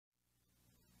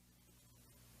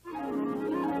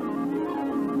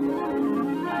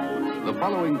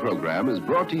following program is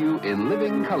brought to you in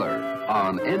living color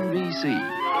on NBC.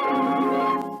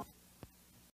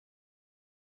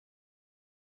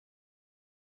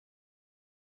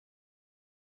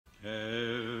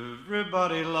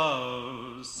 Everybody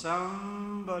loves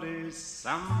somebody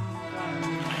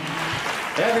sometime.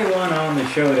 Everyone on the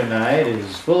show tonight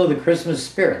is full of the Christmas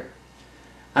spirit.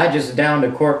 I just downed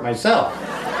a quart myself.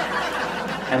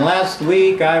 And last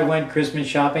week I went Christmas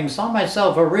shopping, saw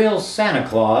myself a real Santa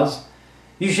Claus.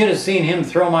 You should have seen him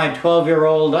throw my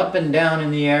 12-year-old up and down in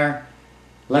the air.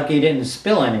 Lucky he didn't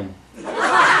spill any.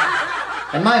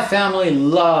 And my family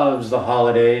loves the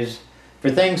holidays.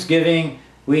 For Thanksgiving,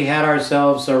 we had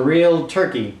ourselves a real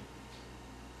turkey.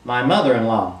 My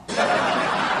mother-in-law.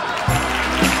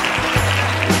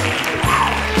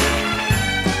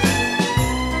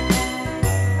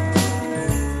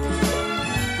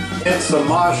 It's a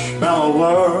marshmallow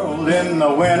world in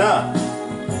the winter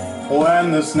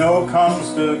when the snow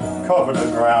comes to cover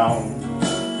the ground.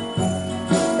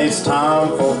 It's time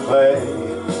for play.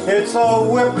 It's a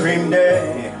whipped cream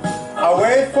day. I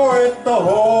wait for it the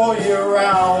whole year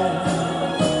round.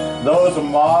 Those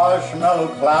marshmallow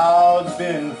clouds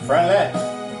being friendly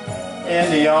in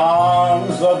the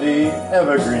arms of the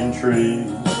evergreen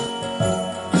trees.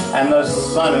 And the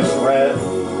sun is red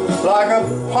like a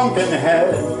pumpkin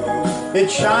head. It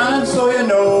shines so your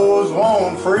nose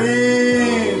won't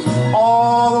freeze.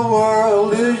 All the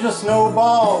world is a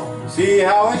snowball. See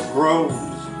how it grows.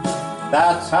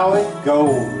 That's how it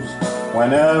goes.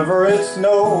 Whenever it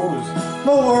snows,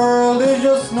 the world is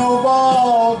a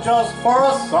snowball just for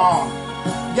a song.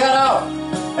 Get out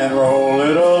and roll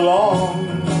it along.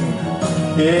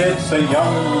 It's a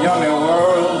young, yummy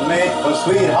world made for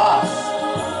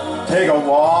sweethearts. Take a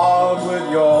walk with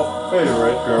your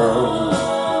favorite girl.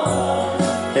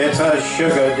 It's a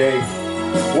sugar date.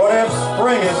 What if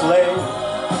spring is late?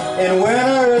 In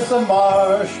winter it's a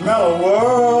marshmallow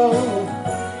world.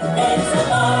 It's a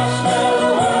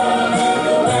marshmallow world in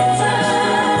the winter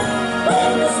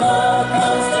when the snow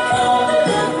comes to cover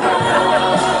the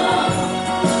ground.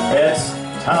 It's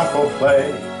time for play.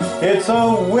 It's a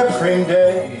whipped cream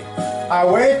day. I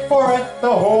wait for it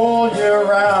the whole year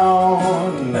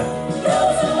round. Those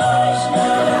are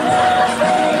marshmallow worlds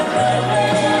very friendly.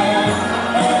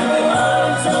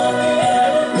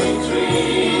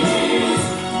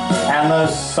 The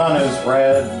sun is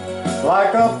red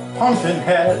like a pumpkin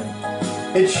head.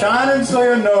 It's shining so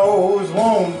your nose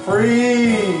won't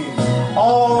freeze.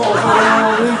 All the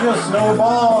world is your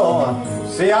snowball.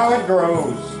 See how it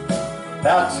grows.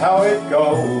 That's how it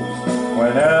goes.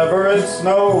 Whenever it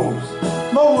snows,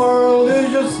 the world is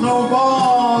your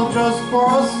snowball just for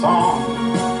a song.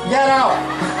 Get out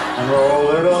and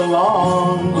roll it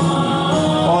along.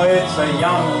 Oh, it's a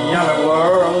young, yummy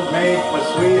world made for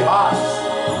sweethearts.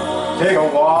 Take a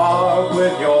walk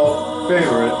with your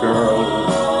favorite girl.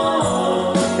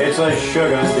 It's a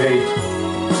sugar date.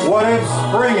 What if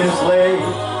spring is late?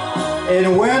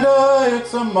 In winter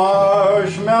it's a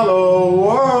marshmallow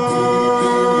world.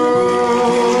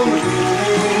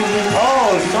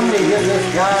 Oh, somebody give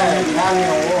this guy an Academy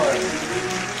Award.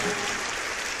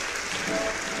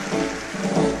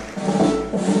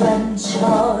 The French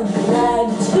are glad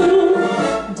to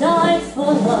die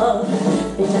for love.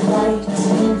 They delight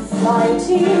in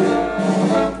fighting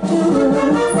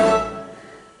duels.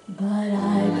 But I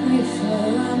prefer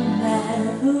a man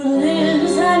who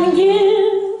lives and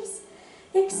gives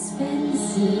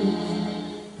expensive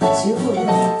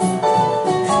jewels.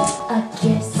 A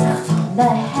kiss on the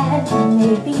hand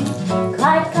may be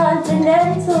quite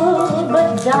continental, but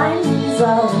diamonds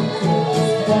are the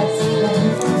best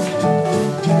friend.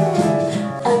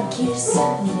 A kiss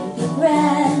may be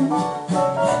grand,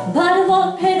 but it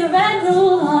won't pay the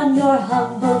rental on your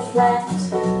humble flat,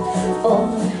 or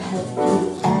help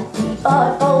you at the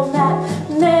odd old mat.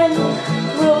 Men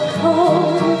grow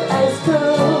cold as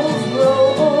girls grow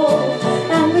old,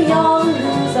 and we all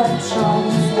lose our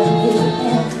charms in the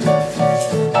end.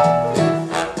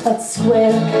 But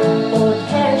square or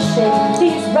pear-shaped,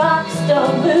 these rocks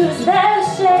don't lose their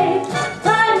shape.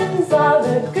 Diamonds are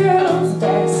the girl's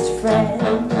best friend.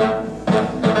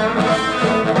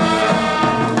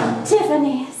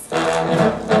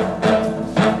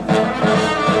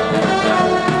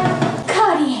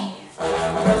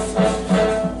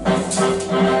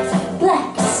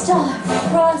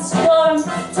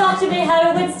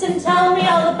 Tell me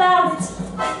all about it.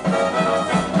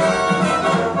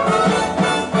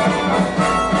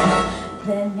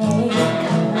 There may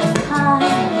come a time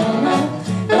when a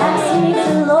lass needs a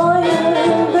lawyer,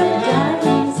 but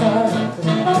diamonds are the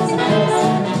best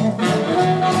friend.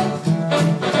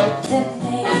 There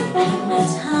may come a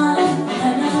time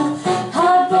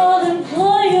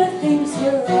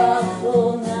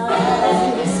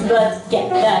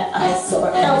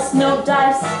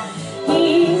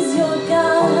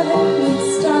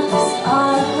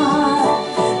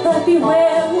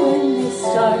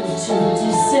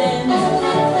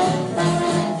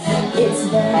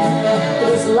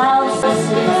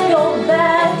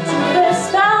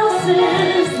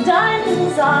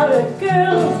a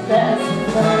girl's best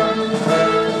friend.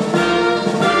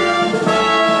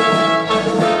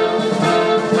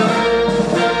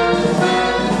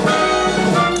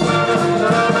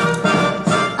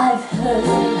 I've heard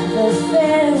of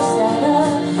affairs that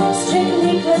are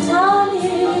strictly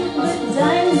platonic, but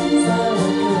diamonds are a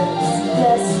girl's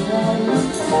best friend.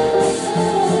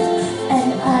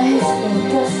 And I think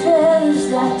affairs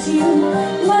that you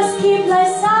must keep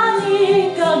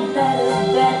Lysonic are better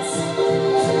bets.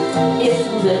 If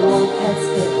little pets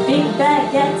get big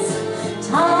baguettes,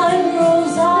 time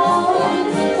rolls on,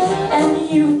 and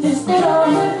youth is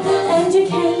dumb, and you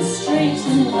can't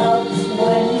straighten up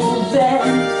when you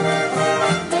bend.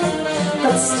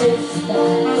 But stiff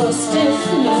back or stiff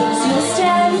knees, you'll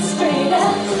stand straight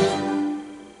at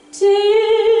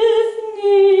Tiffany's.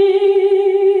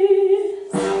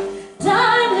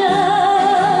 Diamonds,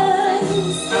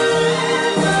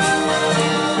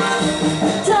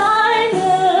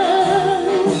 diamonds.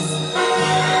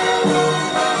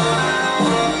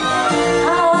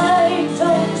 I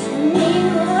don't mean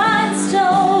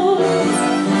rhinestones,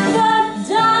 but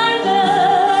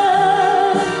diamonds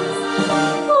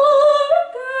for a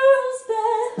girl's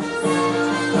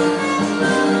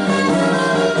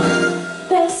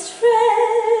best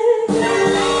friend.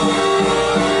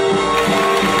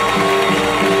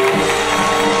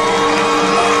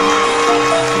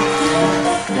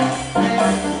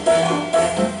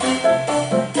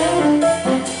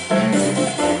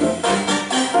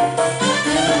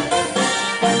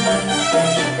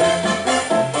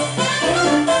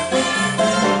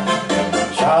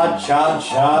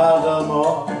 Cha-cha-cha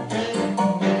d'amour.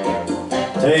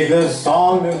 Take this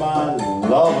song to my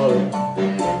lover.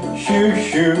 Shoo,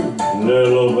 shoo,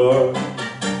 little bird.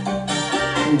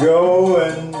 Go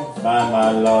and find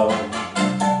my love.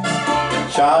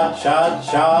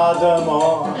 Cha-cha-cha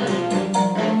d'amour.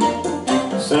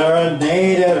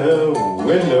 Serenade at her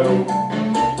window.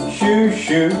 Shoo,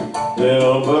 shoo,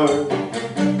 little bird.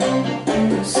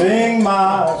 Sing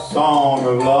my song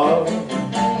of love.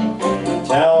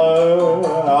 Tell her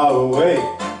I'll wait.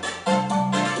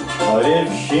 But if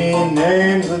she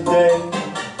names the day,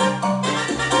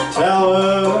 tell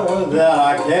her that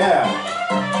I care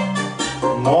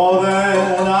more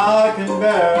than I can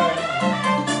bear.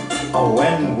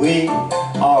 When we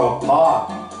are apart,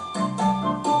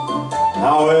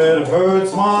 how it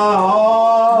hurts my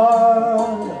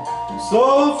heart.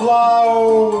 So fly,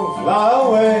 oh, fly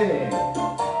away,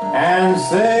 and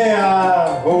say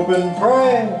I hope and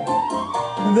pray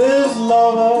this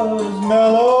lover's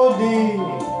melody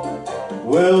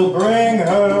will bring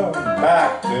her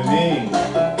back to me.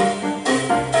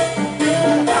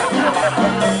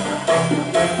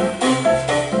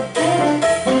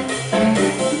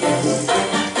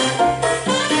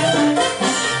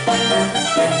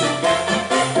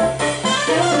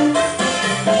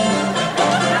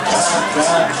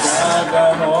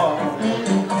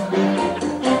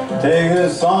 Take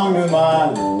this song to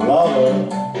my lover.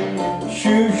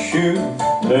 Shoo, shoo,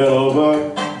 little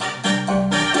bird.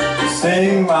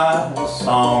 Sing my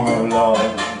song of love.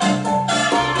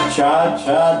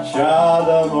 Cha-cha-cha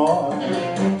d'amour.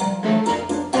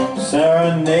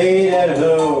 Serenade at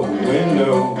her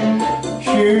window.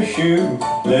 Shoo, shoo,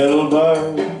 little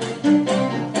bird.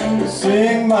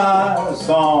 Sing my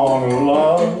song of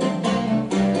love.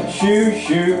 Shoo,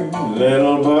 shoo,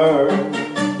 little bird.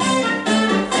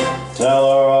 Tell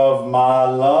her of my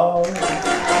love.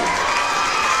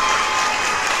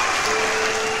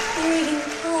 Greeting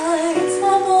cards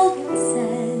have all been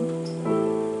sent.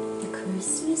 The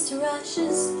Christmas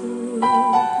rushes through, but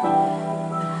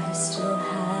I still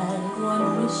have one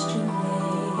wish to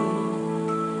make,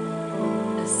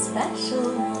 a special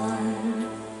one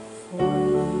for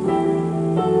you.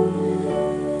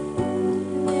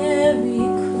 Merry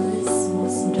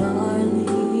Christmas, darling.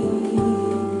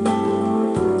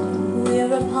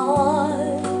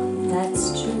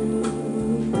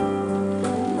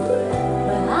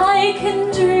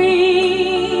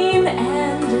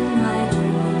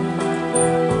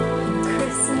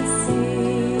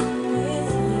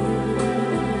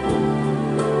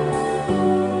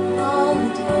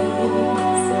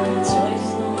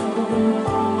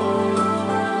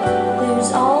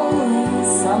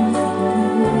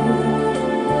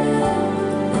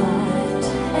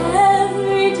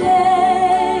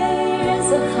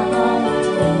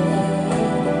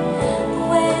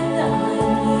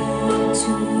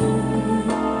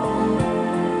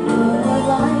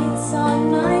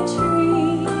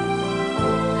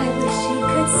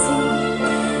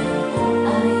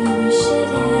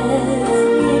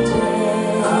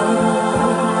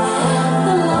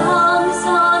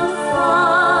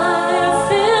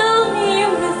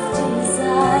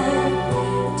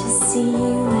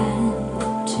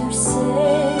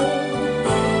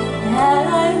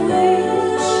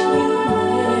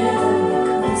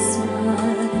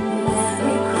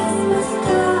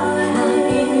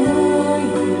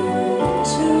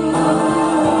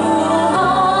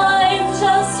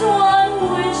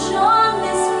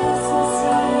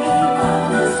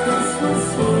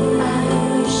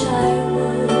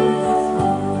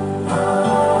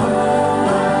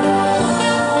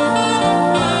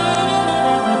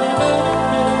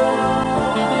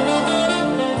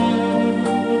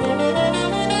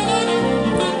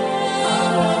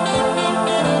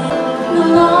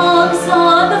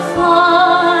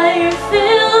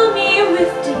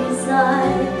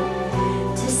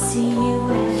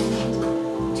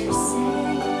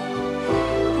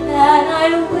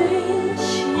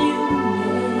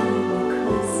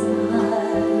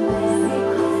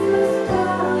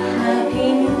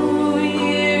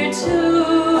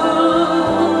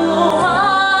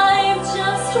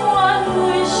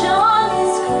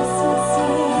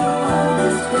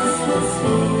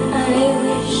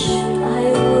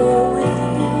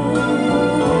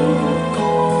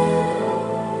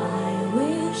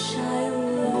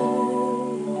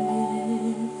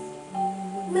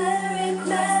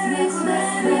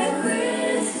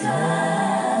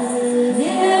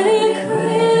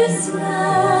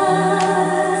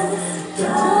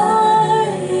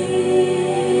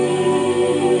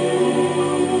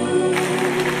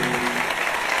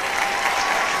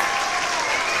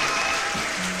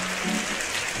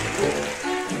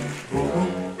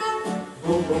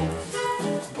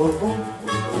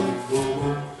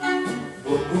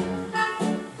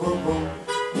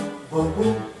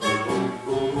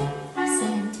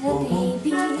 Santa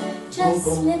baby, just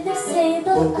slip a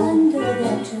sable under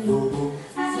the tree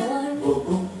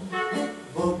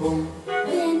for me.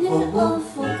 Been an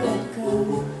awful good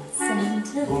girl,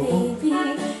 Santa baby,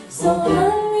 so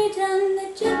hurry down the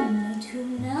chimney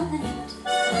tonight.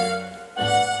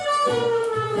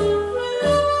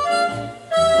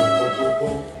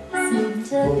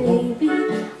 Santa baby,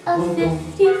 a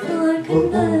 54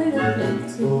 convertible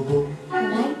to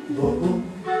light blue.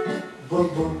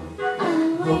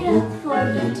 I'll wait up for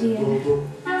you, dear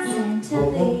Santa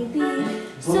baby,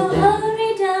 so hurry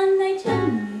down my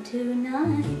chimney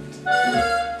tonight.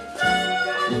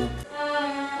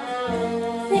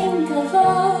 Think of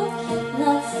all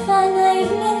the fun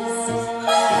I've missed.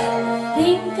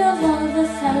 Think of all the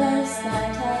fellows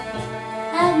that I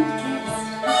haven't kissed.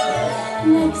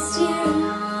 Next year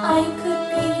I could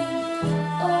be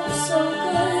oh so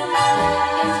good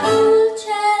if you'll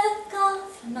check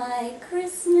off my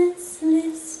Christmas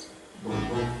list.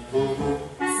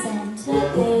 Santa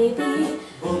baby,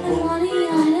 I'm on the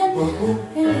island,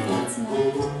 really that's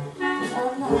not a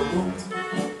lot.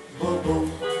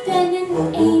 Been an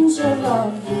angel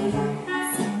all year,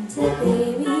 Santa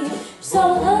baby, so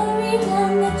hurry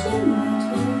down the chimney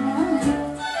tonight.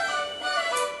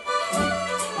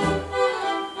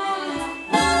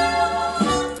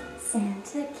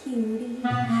 Santa cutie,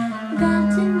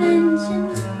 got to mention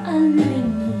we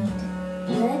need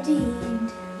the deed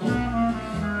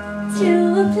to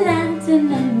a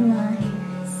platinum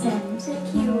line, Santa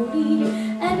cutie,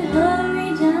 and hurry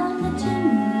down the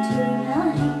chimney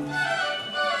tonight.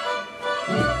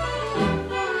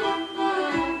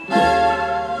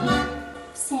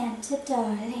 Santa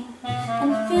darling,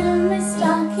 and fill my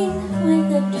stocking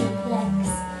with a duplex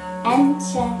and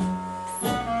checks.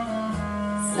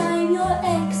 Sign your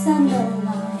X on the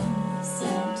line,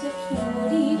 Santa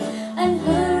cutie, and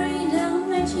hurry down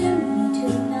my chimney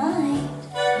tonight.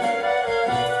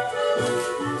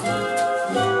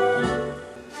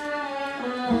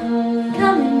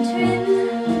 Come and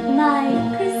trim my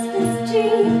Christmas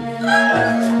tree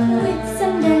with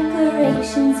some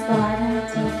decorations bought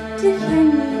at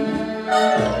Tiffany.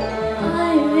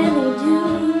 I really do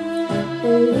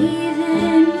believe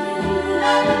in you.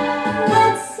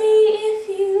 Let's see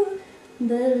if you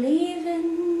believe in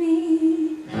me.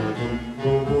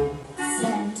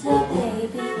 Santa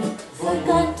baby,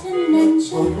 forgot to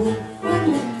mention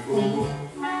one thing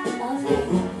of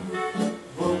you.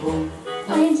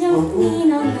 I don't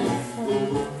mean on my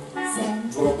phone,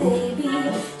 Santa baby,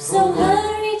 so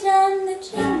hurry down the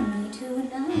chimney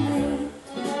tonight.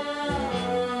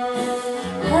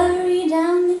 Hurry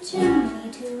down the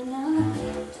chimney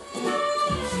tonight.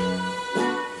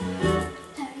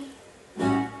 Hurry.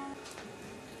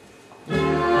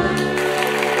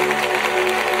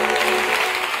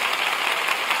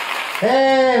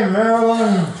 Hey,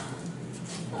 Marilyn!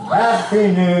 Happy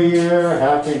New Year!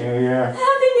 Happy New Year!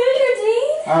 Happy New Year,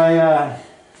 Dean! I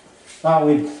thought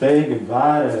we'd say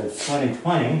goodbye to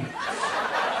 2020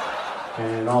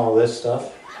 and all this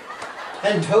stuff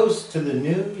and toast to the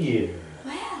new year.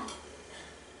 Well,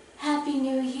 Happy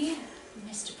New Year,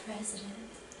 Mr. President.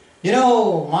 You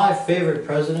know, my favorite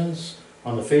presidents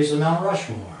on the face of Mount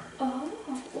Rushmore. Oh,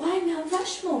 why Mount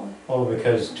Rushmore? Oh,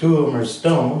 because two of them are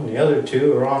stone, the other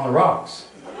two are on the rocks.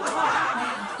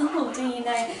 Oh, Dean,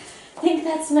 I think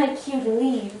that's my cue to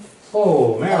leave.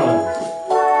 Oh, Marilyn,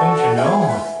 don't you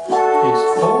know?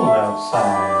 It's cold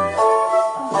outside. Oh,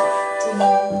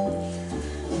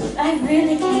 Dean, I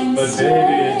really can't But stay.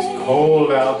 baby, it's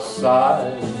cold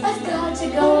outside. I've got to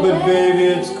go But away. baby,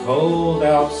 it's cold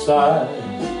outside.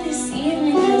 This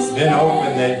evening is Been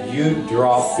hoping that you'd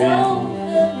drop in.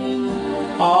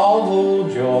 I'll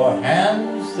hold your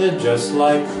hands, they're just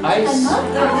like ice. I'm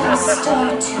not going to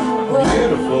start to wait.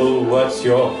 Beautiful, what's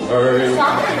your hurry?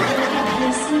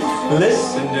 Listen,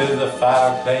 Listen to the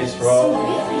fireplace so roar.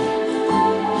 really, I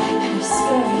better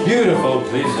scurry. Beautiful,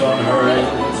 please don't hurry.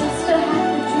 Just a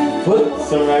half a drink. Put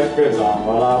some records on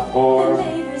while I pour.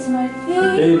 Neighbors might be.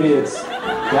 Baby, it's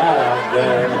bad out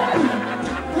there.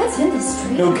 What's in the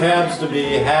street? No cabs to be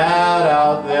had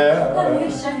out I there.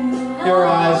 wish I knew. Your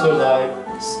eyes are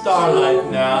like starlight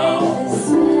now.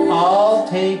 I'll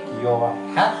take your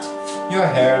hat. Your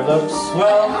hair looks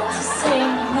swell. Say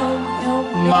no, no,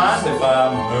 no. Mind if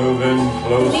I'm moving At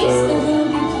least there closer? will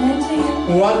be plenty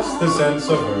of What's the sense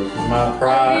of hurting my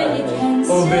pride? really can't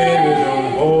Oh, baby, say.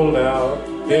 don't hold out.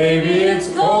 Baby, it's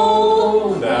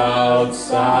cold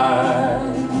outside.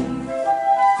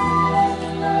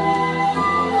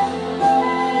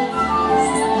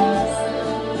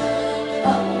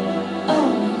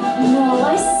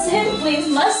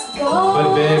 cold. But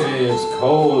baby, it's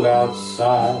cold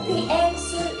outside. The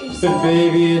answer is But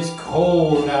baby, it's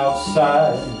cold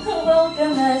outside.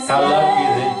 welcome as How lucky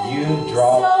that you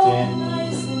dropped so in.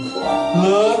 nice and warm.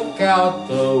 Look out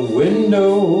the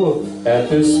window at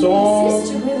the storm.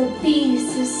 Sister will be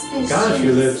suspicious. Gosh,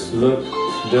 your lips look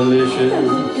delicious.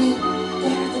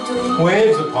 There the door.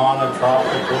 Waves upon a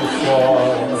tropical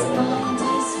shore.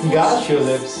 Gosh, your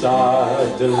lips are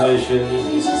delicious.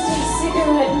 Just a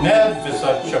cigarette. Never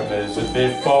such a visit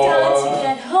before. Got to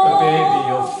get home. But baby,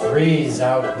 you'll freeze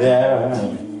out there.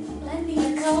 Lend me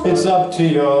a coat. It's up to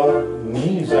your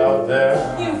knees out there.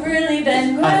 You've really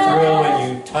been grand. I thrill when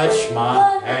you touch my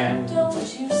But hand. don't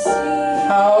you see?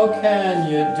 How can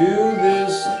you do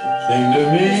this thing to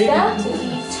There's me? bound to be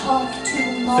talk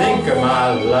tomorrow. Think of my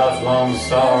lifelong At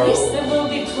sorrow. least there will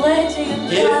be plenty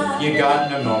of If time. you got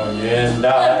pneumonia and I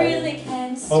die. really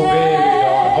can't stay. Oh baby,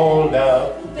 don't hold out.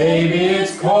 Baby,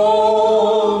 it's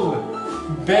cold.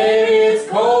 Baby, it's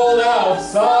cold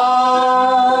outside.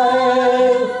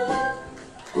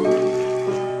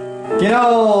 You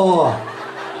know,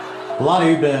 a lot of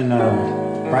you have been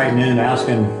writing in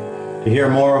asking to hear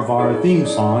more of our theme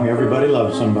song, Everybody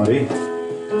Loves Somebody.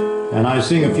 And I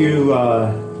sing a few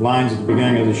lines at the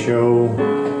beginning of the show.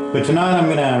 But tonight I'm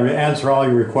going to answer all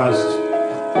your requests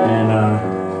and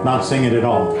not sing it at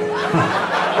all.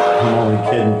 I'm only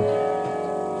kidding.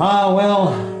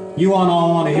 Well, you all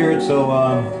want to hear it, so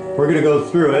we're going to go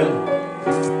through it.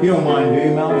 You don't mind, do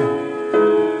you, Mel?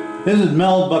 This is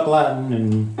Mel Buclatin,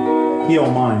 and he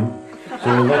don't mind. So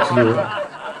let's do it.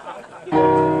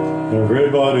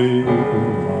 Everybody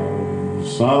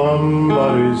loves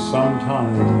somebody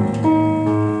sometime.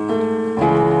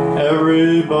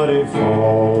 Everybody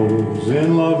falls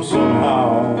in love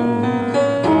somehow.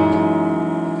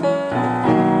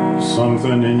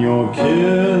 Something in your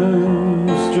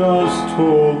kiss just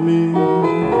told me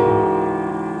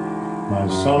my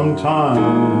sometime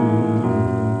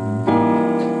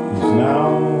is now.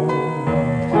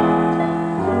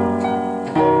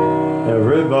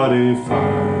 Everybody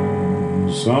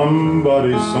finds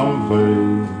somebody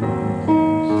someplace.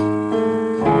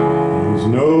 There's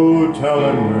no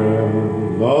telling where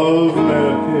love may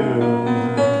appear.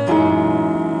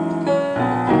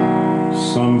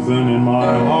 Something in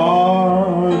my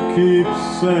heart keeps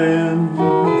saying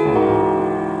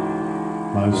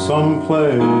my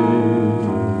someplace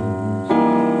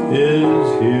is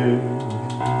here.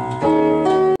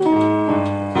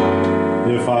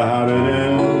 If I had it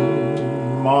in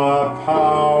my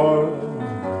power,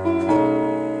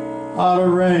 I'd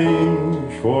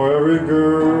arrange for every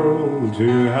girl to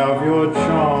have your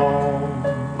charm.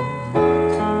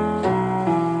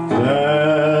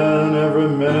 Then every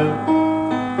minute,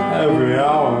 every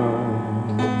hour,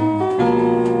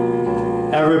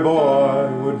 every boy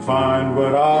would find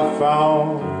what I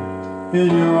found in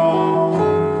your arms.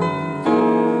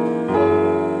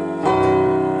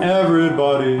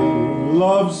 Everybody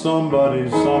loves somebody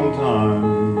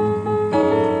sometime.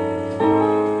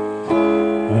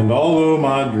 And although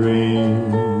my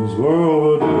dreams were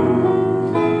overdue,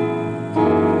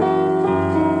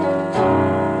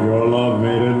 your love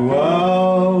made it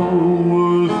well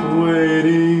worth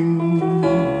waiting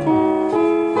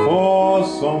for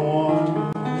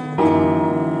someone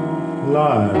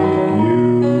like you.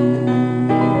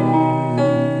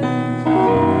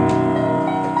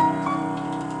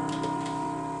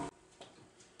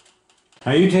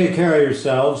 Now you take care of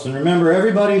yourselves, and remember,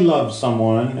 everybody loves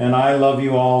someone, and I love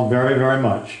you all very, very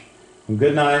much. And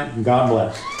good night, and God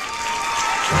bless.